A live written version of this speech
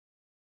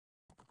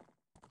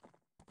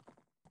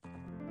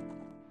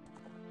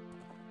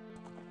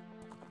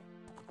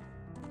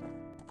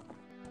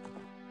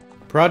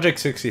Project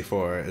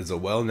 64 is a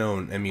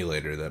well-known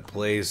emulator that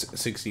plays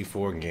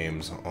 64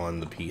 games on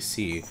the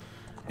PC.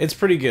 It's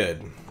pretty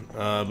good,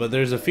 but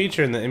there's a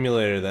feature in the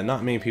emulator that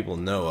not many people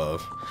know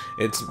of.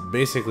 It's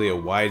basically a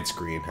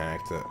widescreen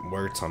hack that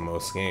works on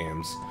most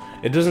games.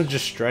 It doesn't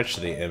just stretch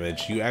the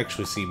image, you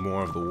actually see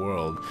more of the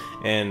world,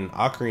 and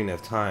Ocarina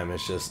of Time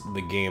is just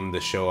the game to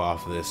show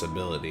off this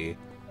ability.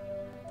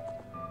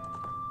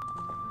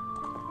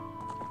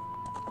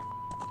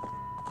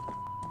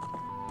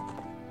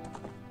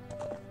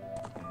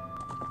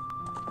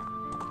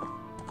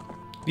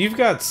 You've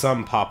got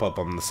some pop-up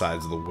on the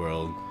sides of the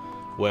world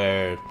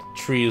where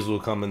trees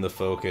will come into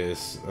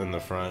focus in the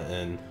front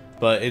end,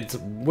 but it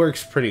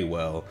works pretty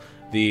well.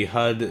 The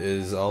HUD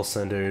is all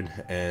centered,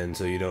 and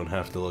so you don't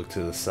have to look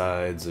to the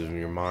sides of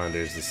your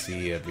monitors to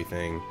see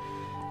everything.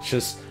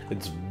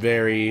 It's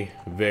very,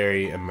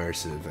 very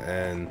immersive,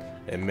 and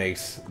it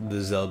makes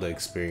the Zelda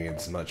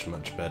experience much,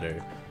 much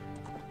better.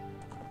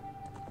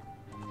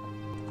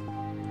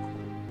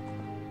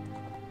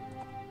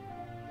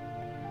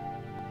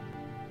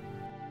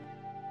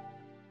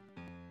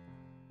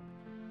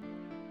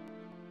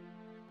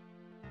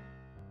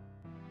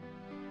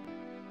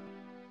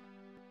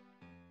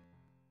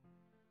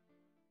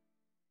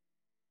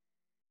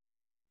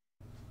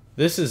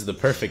 This is the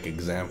perfect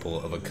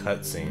example of a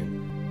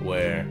cutscene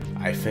where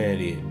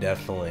Infinity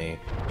definitely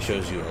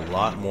shows you a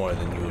lot more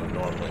than you would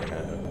normally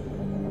have.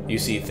 You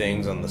see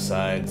things on the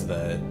sides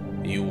that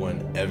you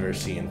wouldn't ever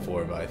see in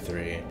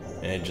 4x3,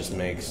 and it just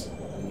makes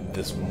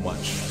this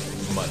much,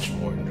 much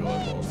more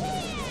enjoyable.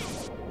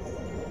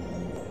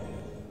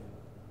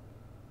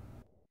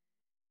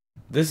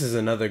 This is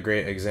another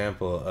great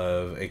example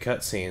of a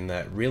cutscene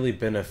that really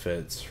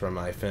benefits from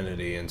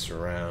Infinity and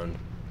Surround.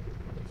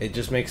 It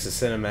just makes the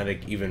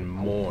cinematic even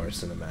more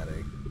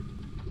cinematic.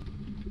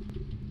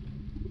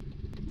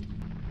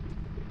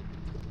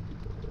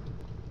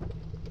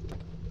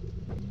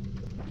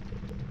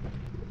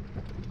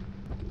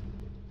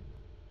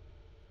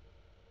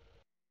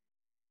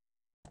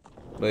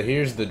 But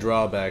here's the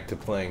drawback to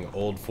playing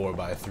old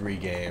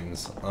 4x3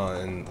 games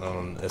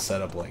on a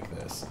setup like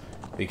this.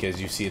 Because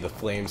you see the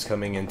flames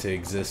coming into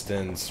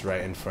existence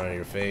right in front of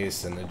your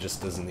face, and it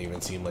just doesn't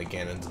even seem like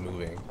Ganon's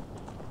moving.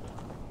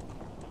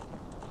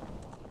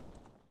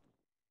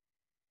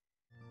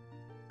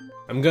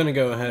 I'm gonna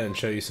go ahead and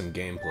show you some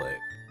gameplay.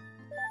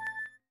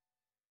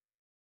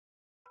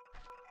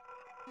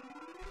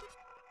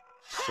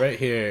 Right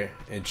here,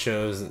 it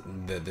shows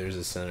that there's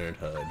a centered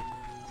HUD,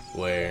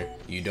 where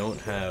you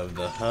don't have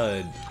the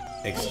HUD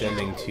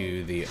extending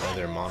to the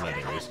other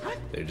monitors.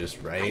 They're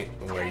just right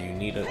where you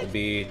need it to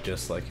be,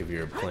 just like if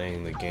you're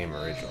playing the game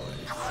originally.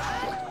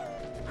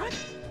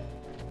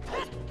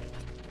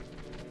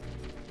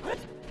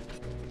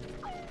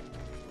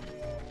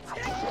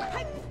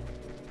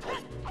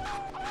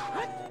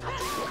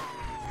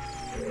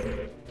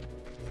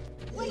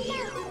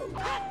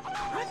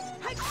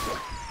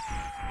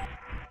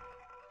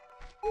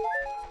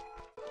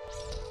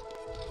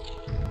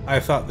 I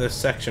thought this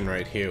section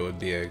right here would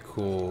be a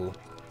cool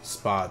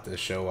spot to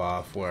show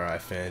off where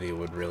Infinity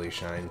would really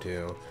shine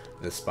too.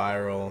 The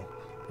spiral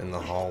in the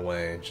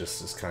hallway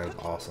just is kind of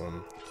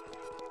awesome.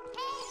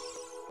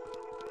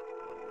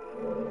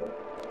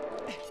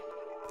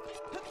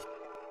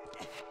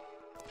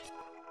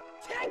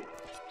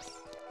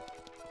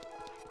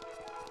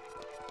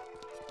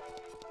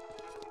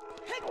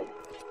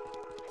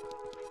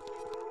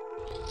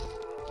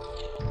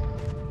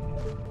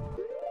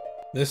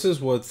 This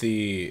is what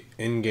the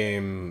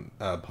in-game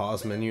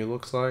pause menu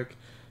looks like.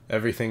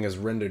 Everything is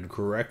rendered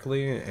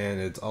correctly,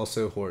 and it's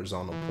also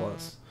horizontal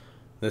plus.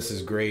 This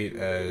is great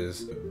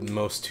as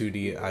most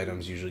 2D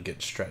items usually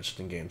get stretched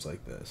in games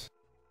like this.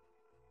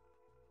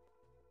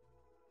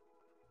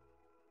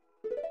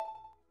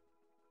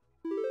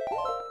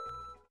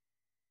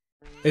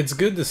 It's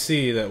good to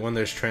see that when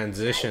there's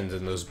transitions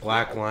and those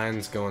black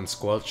lines go and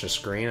squelch the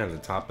screen at the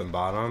top and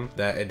bottom,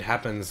 that it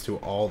happens to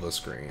all the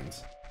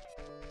screens.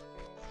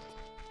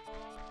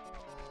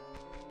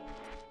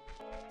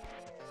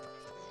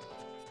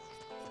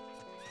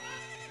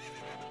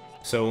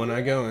 So when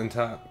I go and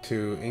talk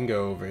to Ingo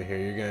over here,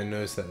 you're going to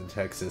notice that the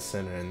text is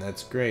centered, and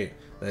that's great.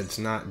 That it's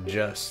not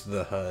just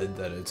the HUD,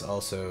 that it's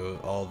also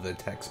all the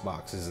text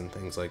boxes and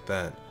things like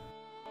that.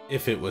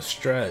 If it was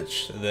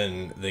stretched,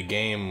 then the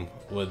game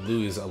would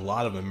lose a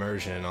lot of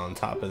immersion. On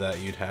top of that,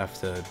 you'd have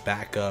to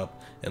back up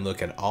and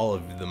look at all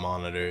of the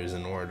monitors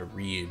in order to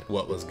read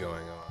what was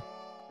going on.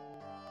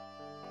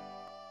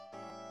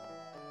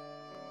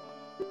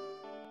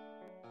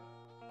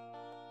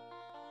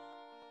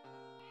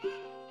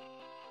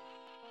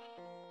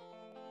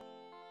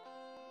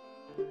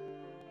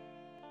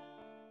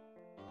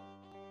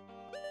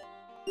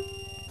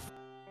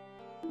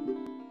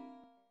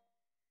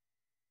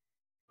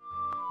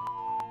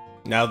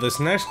 Now this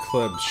next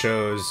clip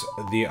shows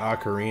the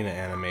Ocarina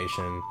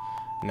animation.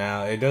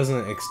 Now it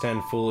doesn't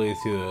extend fully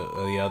to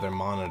the other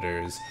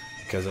monitors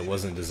because it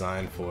wasn't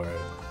designed for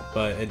it,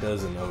 but it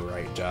does an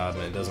alright job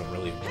and it doesn't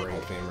really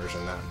break the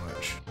immersion that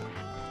much.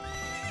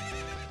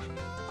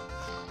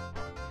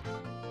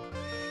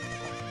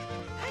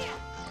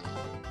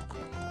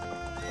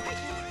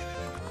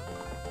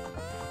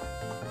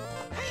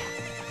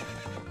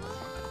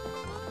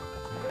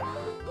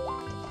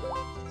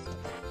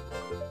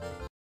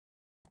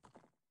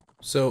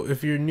 So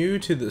if you're new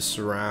to the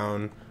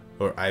Surround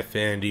or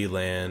iFandy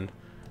land,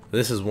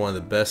 this is one of the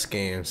best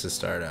games to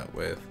start out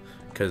with,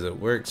 because it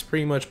works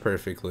pretty much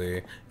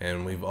perfectly,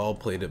 and we've all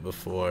played it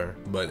before,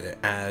 but it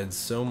adds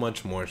so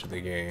much more to the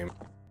game.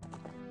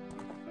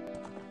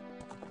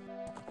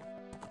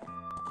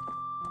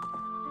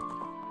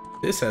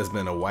 This has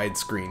been a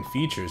Widescreen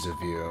features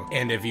review,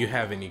 and if you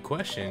have any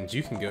questions,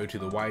 you can go to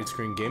the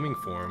Widescreen Gaming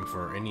Forum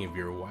for any of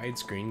your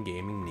widescreen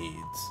gaming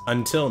needs.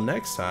 Until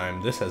next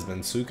time, this has been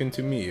Sukin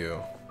to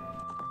Miyu.